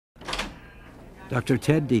Dr.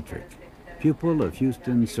 Ted Dietrich, pupil of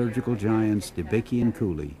Houston surgical giants DeBakey and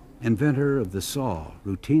Cooley, inventor of the saw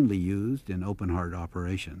routinely used in open-heart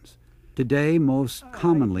operations, today most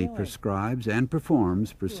commonly prescribes and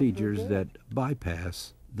performs procedures that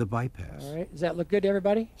bypass the bypass. All right, does that look good to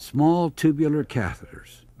everybody? Small tubular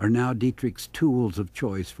catheters are now Dietrich's tools of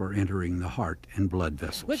choice for entering the heart and blood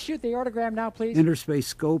vessels. Let's shoot the aortogram now, please. Interspace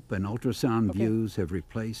scope and ultrasound views have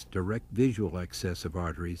replaced direct visual access of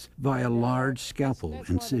arteries via large scalpel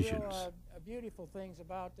incisions. Beautiful things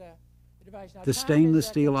about the device. Now, The stainless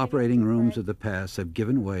steel operating rooms of the past have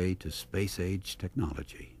given way to space-age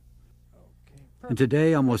technology. And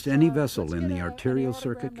today, almost any vessel in the arterial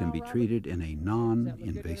circuit can be treated in a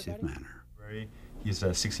non-invasive manner. He's a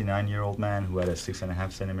 69-year-old man who had a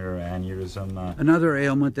 6.5 centimeter aneurysm. Another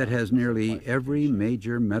ailment that has nearly every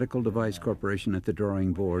major medical device corporation at the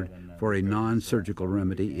drawing board for a non-surgical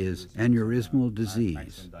remedy is aneurysmal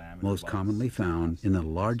disease, most commonly found in the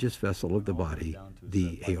largest vessel of the body,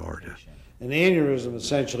 the aorta. An aneurysm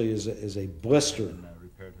essentially is a blister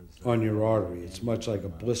on your artery. It's much like a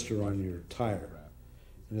blister on your tire.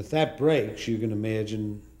 And if that breaks, you can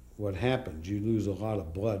imagine what happens. You lose a lot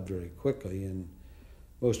of blood very quickly, and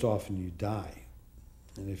most often you die.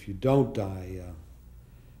 And if you don't die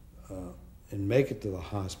and make it to the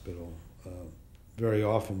hospital, very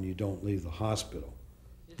often you don't leave the hospital.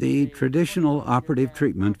 The traditional operative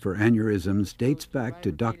treatment for aneurysms dates back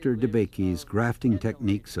to Dr. DeBakey's grafting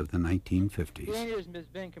techniques of the 1950s.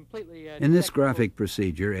 In this graphic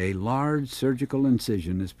procedure, a large surgical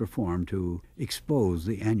incision is performed to expose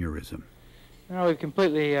the aneurysm. Now we've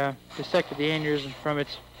completely dissected the aneurysm from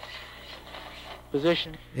its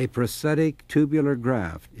position. A prosthetic tubular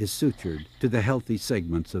graft is sutured to the healthy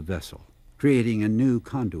segments of vessel, creating a new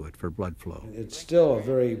conduit for blood flow. It's still a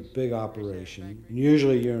very big operation.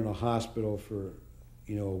 Usually you're in a hospital for,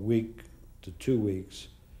 a week to 2 weeks,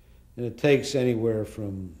 and it takes anywhere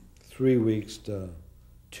from 3 weeks to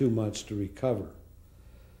 2 months to recover.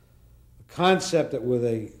 The concept that with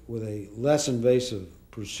a less invasive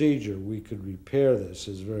procedure we could repair this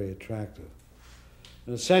is very attractive.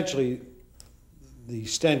 And essentially the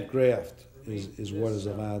stent graft is what has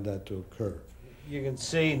allowed that to occur. You can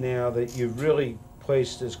see now that you've really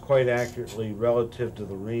placed this quite accurately relative to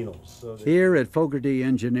the renals. So Here at Fogarty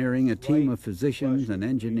Engineering, a team of physicians and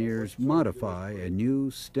engineers modify a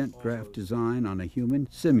new stent graft design on a human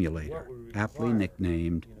simulator, aptly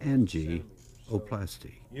nicknamed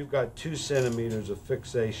angioplasty. You've got 2 centimeters of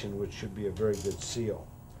fixation, which should be a very good seal.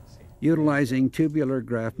 Utilizing tubular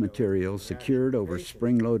graft material secured over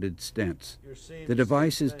spring-loaded stents, the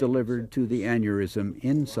device is delivered to the aneurysm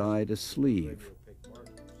inside a sleeve.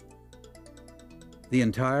 The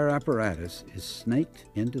entire apparatus is snaked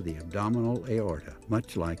into the abdominal aorta,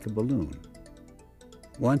 much like a balloon.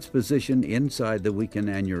 Once positioned inside the weakened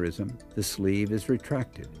aneurysm, the sleeve is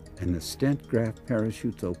retracted and the stent graft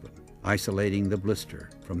parachutes open, isolating the blister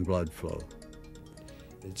from blood flow.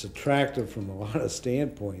 It's attractive from a lot of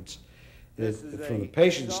standpoints. From the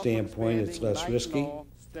patient's standpoint, it's less risky.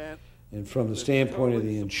 And from the standpoint of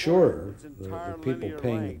the insurer, the people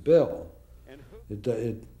paying the bill,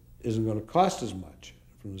 it isn't going to cost as much.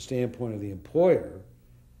 From the standpoint of the employer,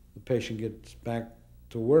 the patient gets back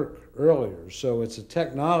to work earlier. So it's a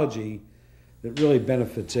technology that really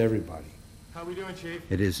benefits everybody. How we doing, Chief?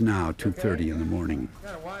 It is now 2:30 in the morning.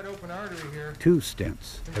 Got a wide open artery here. 2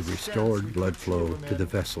 stents have restored blood flow to the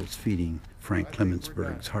vessels feeding Frank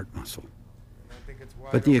Clemensberg's heart muscle.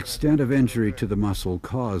 But the extent of injury to the muscle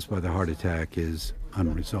caused by the heart attack is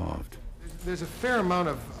unresolved. There's a fair amount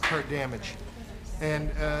of heart damage,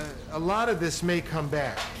 and a lot of this may come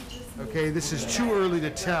back. Okay, this is too early to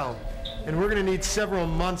tell, and we're going to need several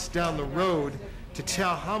months down the road to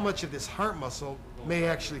tell how much of this heart muscle may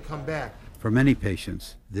actually come back. For many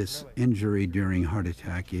patients, this injury during heart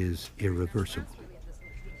attack is irreversible.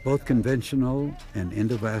 Both conventional and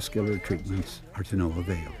endovascular treatments are to no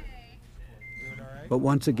avail. But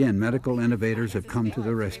once again, medical innovators have come to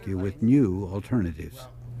the rescue with new alternatives.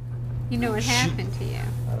 You know what happened to you?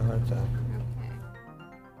 Had a heart attack.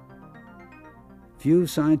 Few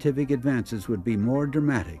scientific advances would be more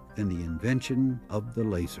dramatic than the invention of the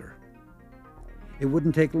laser. It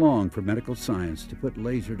wouldn't take long for medical science to put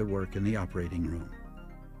laser to work in the operating room.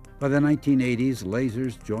 By the 1980s,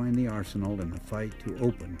 lasers joined the arsenal in the fight to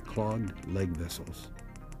open clogged leg vessels.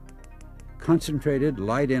 Concentrated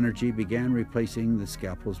light energy began replacing the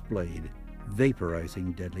scalpel's blade,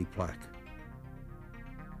 vaporizing deadly plaque.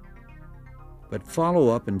 But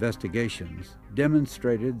follow-up investigations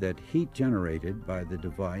demonstrated that heat generated by the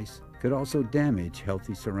device could also damage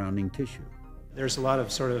healthy surrounding tissue, There's a lot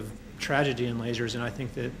of sort of tragedy in lasers, and I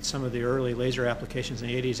think that some of the early laser applications in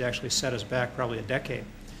the 80s actually set us back probably a decade.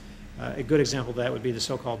 A good example of that would be the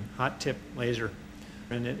so-called hot tip laser,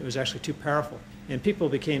 and it was actually too powerful. And people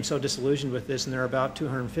became so disillusioned with this, and there are about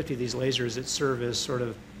 250 of these lasers that serve as sort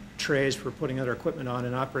of trays for putting other equipment on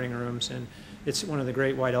in operating rooms, and it's one of the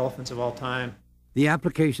great white elephants of all time. The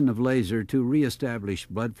application of laser to reestablish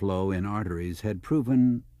blood flow in arteries had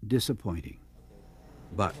proven disappointing.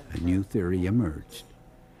 But a new theory emerged.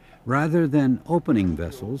 Rather than opening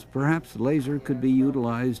vessels, perhaps laser could be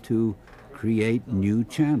utilized to create new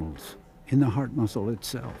channels in the heart muscle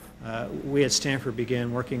itself. We at Stanford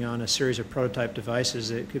began working on a series of prototype devices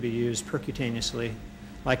that could be used percutaneously,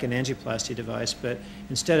 like an angioplasty device, but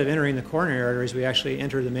instead of entering the coronary arteries, we actually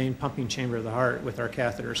enter the main pumping chamber of the heart with our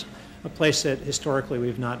catheters, a place that historically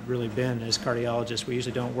we've not really been as cardiologists. We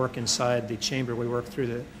usually don't work inside the chamber, we work through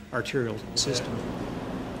the arterial system.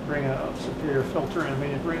 Bring a superior filter in,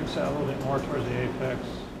 it brings that a little bit more towards the apex.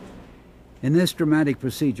 In this dramatic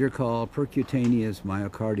procedure called percutaneous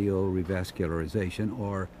myocardial revascularization,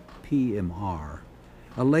 or PMR,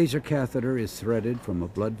 a laser catheter is threaded from a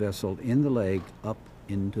blood vessel in the leg up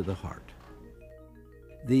into the heart.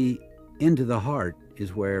 The into the heart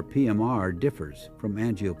is where PMR differs from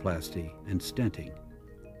angioplasty and stenting.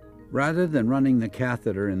 Rather than running the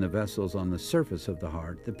catheter in the vessels on the surface of the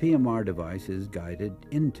heart, the PMR device is guided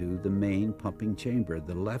into the main pumping chamber,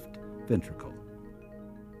 the left ventricle.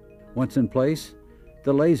 Once in place,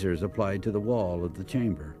 the laser is applied to the wall of the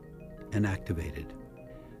chamber and activated.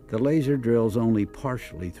 The laser drills only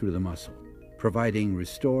partially through the muscle, providing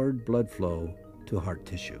restored blood flow to heart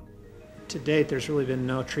tissue. To date, there's really been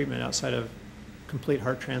no treatment outside of complete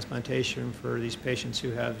heart transplantation for these patients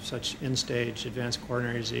who have such end-stage advanced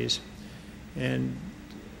coronary disease. And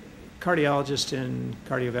cardiologists and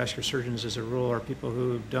cardiovascular surgeons, as a rule, are people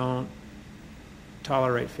who don't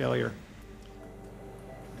tolerate failure.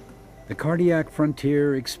 The cardiac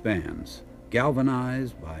frontier expands,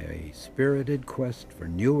 galvanized by a spirited quest for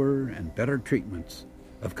newer and better treatments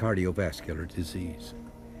of cardiovascular disease.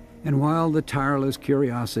 And while the tireless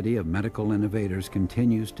curiosity of medical innovators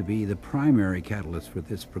continues to be the primary catalyst for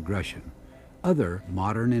this progression, other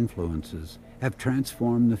modern influences have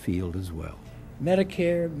transformed the field as well.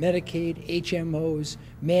 Medicare, Medicaid, HMOs,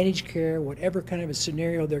 managed care, whatever kind of a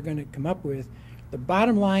scenario they're going to come up with, the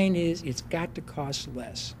bottom line is it's got to cost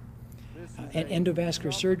less. And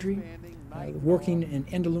endovascular surgery, working in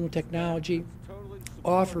endoluminal technology,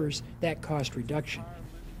 offers that cost reduction.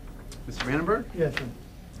 Mr. Vandenberg? Yes, sir.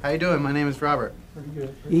 How you doing? My name is Robert.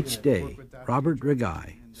 Each day, Robert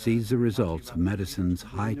Rigai sees the results of medicine's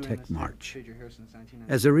high-tech march.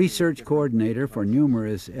 As a research coordinator for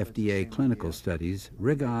numerous FDA clinical studies,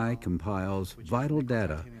 Rigai compiles vital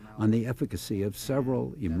data on the efficacy of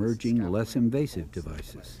several emerging, less invasive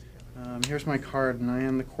devices. Here's my card, and I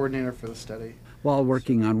am the coordinator for the study. While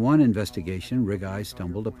working on one investigation, Rigai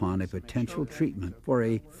stumbled upon a potential treatment for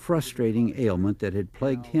a frustrating ailment that had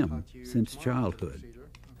plagued him since childhood.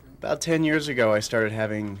 About 10 years ago, I started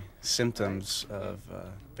having symptoms of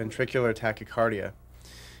ventricular tachycardia,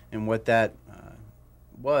 and what that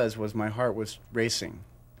was my heart was racing.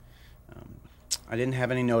 I didn't have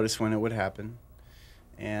any notice when it would happen,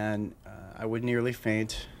 and I would nearly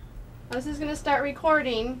faint. This is going to start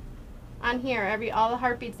recording on here all the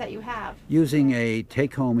heartbeats that you have. Using a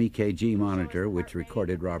take-home EKG monitor, which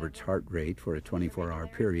recorded Robert's heart rate for a 24-hour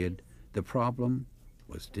period, the problem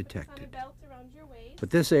was detected.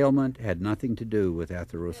 But this ailment had nothing to do with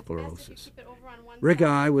atherosclerosis.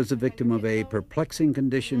 Rigai was a victim of a perplexing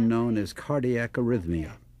condition known as cardiac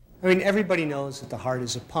arrhythmia. I mean, everybody knows that the heart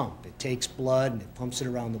is a pump. It takes blood and it pumps it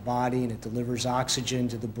around the body, and it delivers oxygen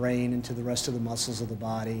to the brain and to the rest of the muscles of the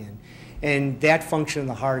body. And that function of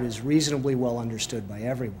the heart is reasonably well understood by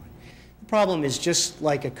everyone. The problem is, just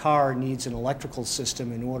like a car needs an electrical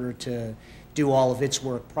system in order to do all of its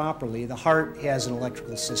work properly, the heart has an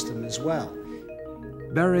electrical system as well.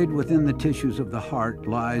 Buried within the tissues of the heart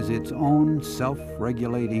lies its own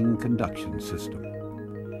self-regulating conduction system.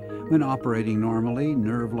 When operating normally,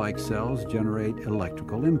 nerve-like cells generate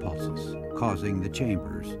electrical impulses, causing the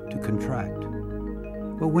chambers to contract.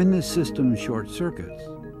 But when this system short-circuits,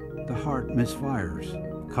 the heart misfires,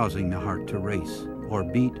 causing the heart to race or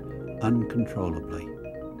beat uncontrollably.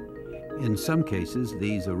 In some cases,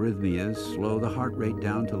 these arrhythmias slow the heart rate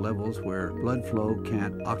down to levels where blood flow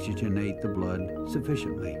can't oxygenate the blood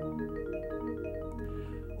sufficiently.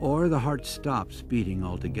 Or the heart stops beating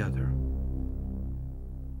altogether.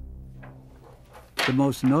 The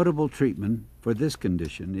most notable treatment for this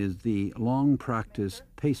condition is the long-practiced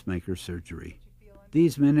pacemaker surgery.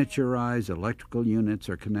 These miniaturized electrical units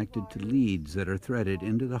are connected to leads that are threaded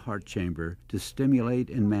into the heart chamber to stimulate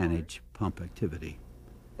and manage pump activity.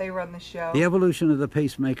 They run the show. The evolution of the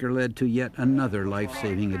pacemaker led to yet another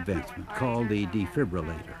life-saving advancement called the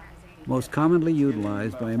defibrillator, most commonly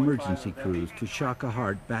utilized by emergency crews to shock a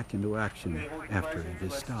heart back into action after it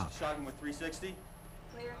is stopped.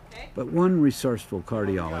 But one resourceful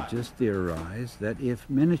cardiologist theorized that if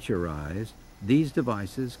miniaturized, these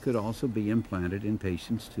devices could also be implanted in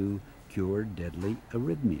patients to cure deadly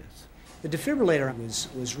arrhythmias. The defibrillator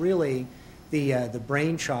was really the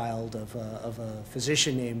brainchild of a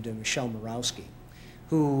physician named Michel Mirowski,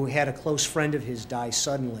 who had a close friend of his die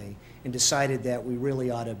suddenly and decided that we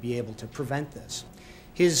really ought to be able to prevent this.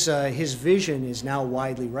 His vision is now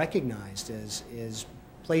widely recognized as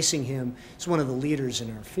placing him as one of the leaders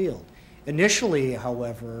in our field. Initially,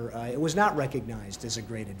 however, it was not recognized as a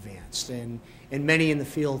great advance, and many in the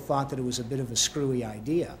field thought that it was a bit of a screwy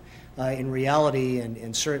idea. In reality,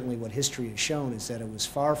 and certainly what history has shown, is that it was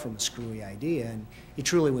far from a screwy idea, and he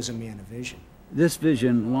truly was a man of vision. This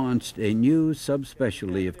vision launched a new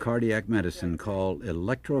subspecialty of cardiac medicine called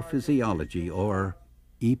electrophysiology, or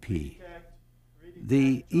EP.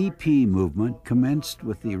 The EP movement commenced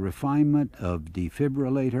with the refinement of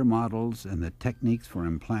defibrillator models and the techniques for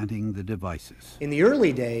implanting the devices. In the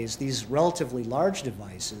early days, these relatively large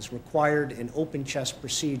devices required an open chest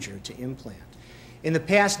procedure to implant. In the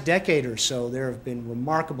past decade or so, there have been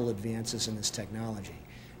remarkable advances in this technology.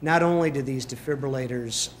 Not only do these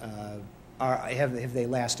defibrillators have they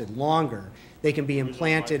lasted longer, they can be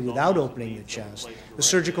implanted without opening the chest. The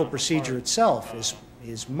surgical procedure itself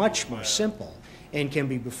is much more simple and can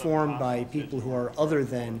be performed by people who are other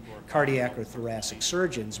than cardiac or thoracic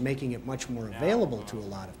surgeons, making it much more available to a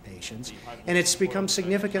lot of patients. And it's become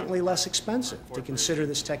significantly less expensive to consider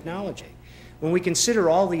this technology. When we consider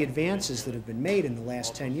all the advances that have been made in the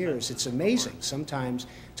last 10 years, it's amazing sometimes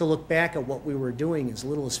to look back at what we were doing as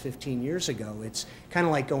little as 15 years ago. It's kind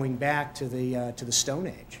of like going back to the Stone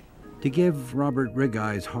Age. To give Robert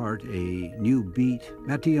Rigai's heart a new beat,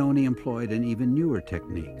 Mattioni employed an even newer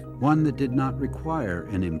technique, one that did not require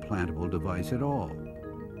an implantable device at all.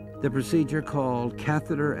 The procedure, called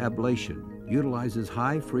catheter ablation, utilizes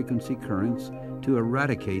high-frequency currents to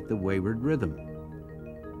eradicate the wayward rhythm.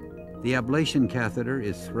 The ablation catheter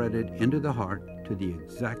is threaded into the heart to the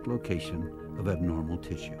exact location of abnormal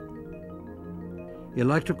tissue.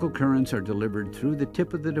 Electrical currents are delivered through the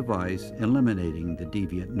tip of the device, eliminating the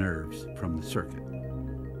deviant nerves from the circuit.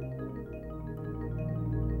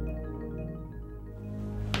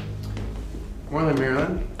 Morning,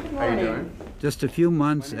 Marilyn. Good How you morning. doing? Just a few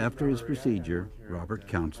months after his procedure, Robert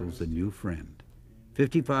counsels a new friend,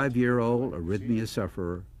 55-year-old arrhythmia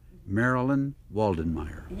sufferer, Marilyn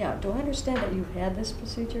Waldenmeyer. Yeah, do I understand that you've had this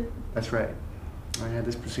procedure? That's right. I had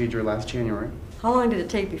this procedure last January. How long did it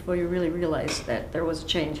take before you really realized that there was a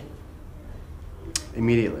change?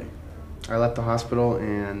 Immediately. I left the hospital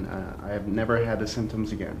and I have never had the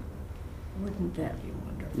symptoms again. Wouldn't that be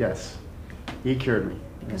wonderful? Yes. He cured me.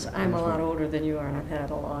 Because I'm a lot older than you are and I've had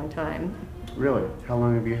it a long time. Really? How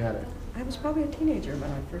long have you had it? I was probably a teenager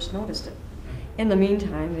when I first noticed it. In the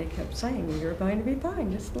meantime, they kept saying, you're going to be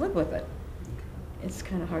fine, just live with it. It's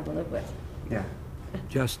kind of hard to live with. Yeah.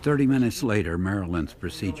 Just 30 minutes later, Marilyn's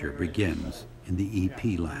procedure begins in the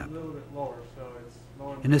EP lab.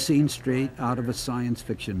 In a scene straight out of a science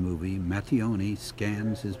fiction movie, Mattioni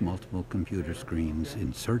scans his multiple computer screens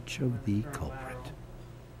in search of the culprit.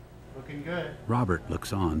 Looking good. Robert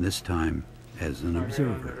looks on, this time as an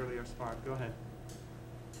observer. Go ahead.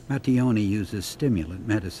 Mattioni uses stimulant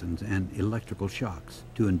medicines and electrical shocks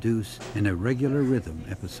to induce an irregular rhythm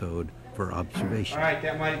episode for observation. All right,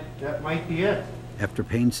 that might be it. After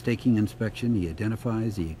painstaking inspection, he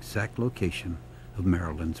identifies the exact location of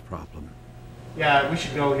Marilyn's problem. Yeah, we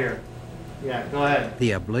should go here. Yeah, go ahead.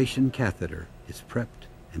 The ablation catheter is prepped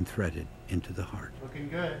and threaded into the heart. Looking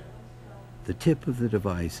good. The tip of the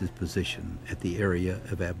device is positioned at the area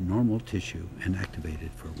of abnormal tissue and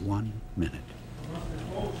activated for 1 minute.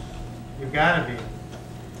 You've got to be.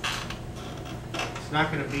 It's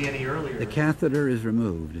not going to be any earlier. The catheter is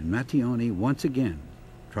removed, and Mattioni once again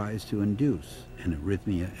tries to induce an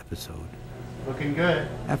arrhythmia episode. Looking good.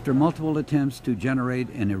 After multiple attempts to generate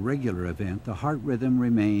an irregular event, the heart rhythm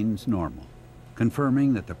remains normal,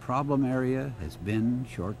 confirming that the problem area has been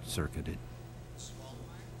short-circuited.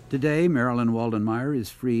 Today, Marilyn Waldenmeyer is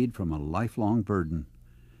freed from a lifelong burden,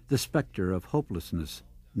 the specter of hopelessness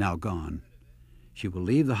now gone. She will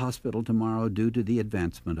leave the hospital tomorrow due to the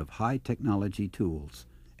advancement of high-technology tools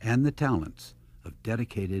and the talents of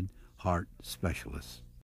dedicated heart specialists.